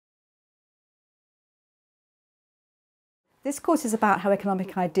This course is about how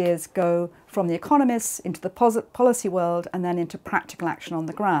economic ideas go from the economists into the policy world and then into practical action on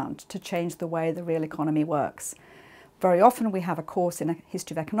the ground to change the way the real economy works. Very often we have a course in a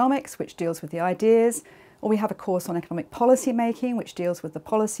history of economics which deals with the ideas, or we have a course on economic policy making which deals with the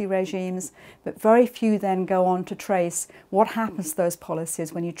policy regimes, but very few then go on to trace what happens to those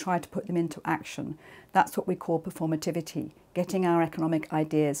policies when you try to put them into action. That's what we call performativity, getting our economic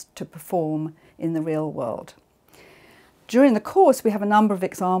ideas to perform in the real world. During the course, we have a number of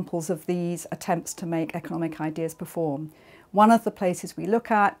examples of these attempts to make economic ideas perform. One of the places we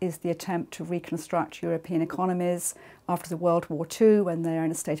look at is the attempt to reconstruct European economies after the World War II when they're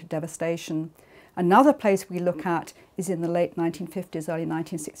in a state of devastation. Another place we look at is in the late 1950s, early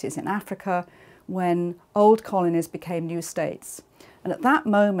 1960s in Africa, when old colonies became new states. And at that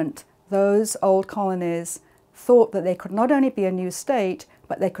moment, those old colonies thought that they could not only be a new state,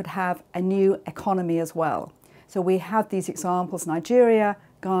 but they could have a new economy as well. So we have these examples, Nigeria,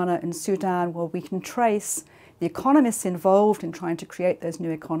 Ghana and Sudan, where we can trace the economists involved in trying to create those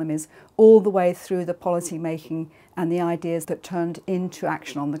new economies all the way through the policy making and the ideas that turned into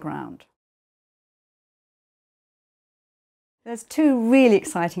action on the ground. There's two really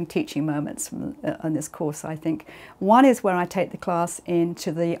exciting teaching moments on this course, I think. One is where I take the class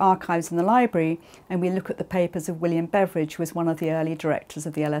into the archives in the library and we look at the papers of William Beveridge, who was one of the early directors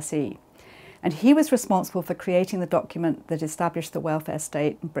of the LSE. And he was responsible for creating the document that established the welfare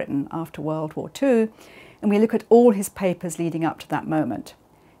state in Britain after World War II, and we look at all his papers leading up to that moment.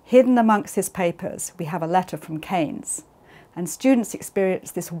 Hidden amongst his papers, we have a letter from Keynes, and students experience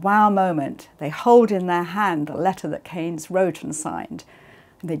this wow moment. They hold in their hand a letter that Keynes wrote and signed,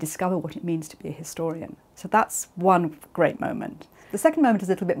 and they discover what it means to be a historian. So that's one great moment. The second moment is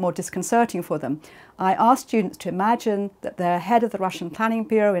a little bit more disconcerting for them. I ask students to imagine that they're head of the Russian Planning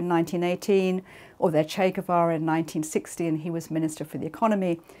Bureau in 1918, or they're Che Guevara in 1960 and he was Minister for the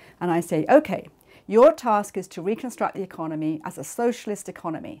Economy. And I say, okay, your task is to reconstruct the economy as a socialist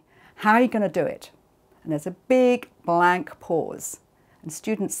economy. How are you going to do it? And there's a big blank pause. And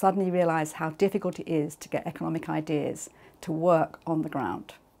students suddenly realize how difficult it is to get economic ideas to work on the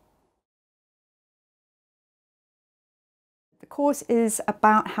ground. The course is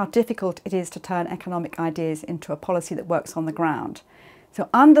about how difficult it is to turn economic ideas into a policy that works on the ground. So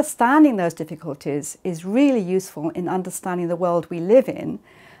understanding those difficulties is really useful in understanding the world we live in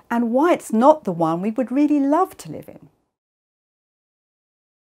and why it's not the one we would really love to live in.